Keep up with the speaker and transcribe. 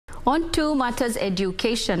On to matters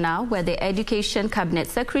education now, where the Education Cabinet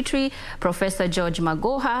Secretary, Professor George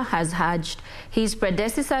Magoha, has urged his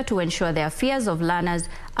predecessor to ensure the affairs of learners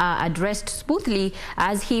are addressed smoothly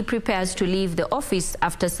as he prepares to leave the office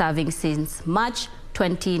after serving since March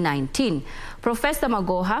 2019. Professor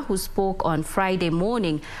Magoha, who spoke on Friday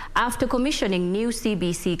morning after commissioning new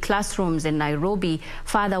CBC classrooms in Nairobi,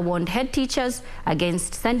 further warned head teachers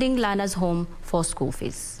against sending learners home for school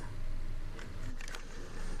fees.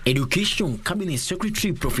 Education Cabinet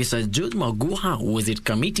Secretary Professor George Magoha was at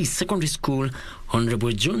Cabinet Secondary School,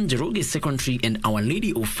 Honorable John Jeroge Secondary and Our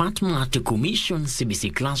Lady of Fatima to commission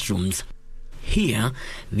CBC classrooms. Here,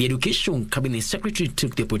 the Education Cabinet Secretary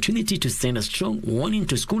took the opportunity to send a strong warning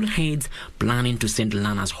to school heads planning to send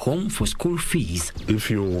learners home for school fees. If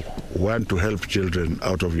you want to help children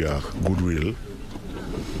out of your goodwill,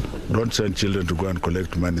 don't send children to go and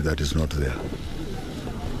collect money that is not there.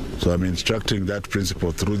 So I'm instructing that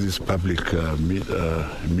principle through this public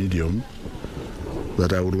medium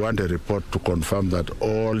that I would want a report to confirm that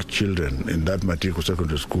all children in that Matiko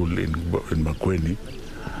Secondary School in Makueni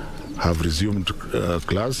have resumed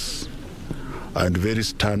class, and very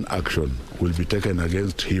stern action will be taken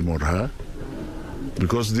against him or her,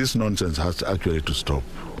 because this nonsense has actually to stop.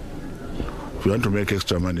 If you want to make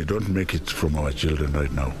extra money, don't make it from our children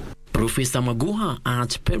right now. Professor Magoha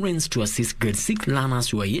urged parents to assist grade 6 learners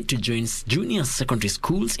who are yet to join junior secondary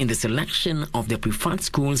schools in the selection of their preferred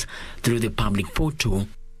schools through the public portal.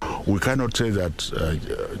 We cannot say that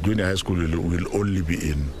junior high school will only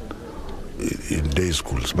be in day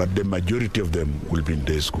schools, but the majority of them will be in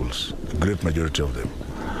day schools, a great majority of them.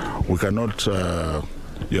 We cannot,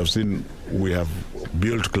 you have seen, we have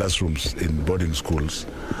built classrooms in boarding schools.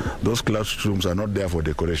 Those classrooms are not there for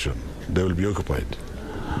decoration. They will be occupied.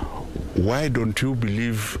 Why don't you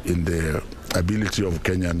believe in the ability of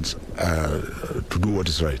Kenyans to do what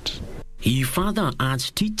is right? He further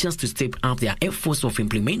urged teachers to step up their efforts of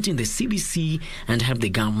implementing the CBC and help the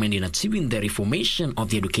government in achieving the reformation of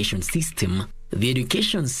the education system. The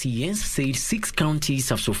Education CS said 6 counties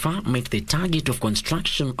have so far met the target of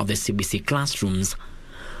construction of the CBC classrooms.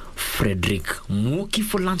 Frederick Mwoki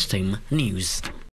for Lunchtime News.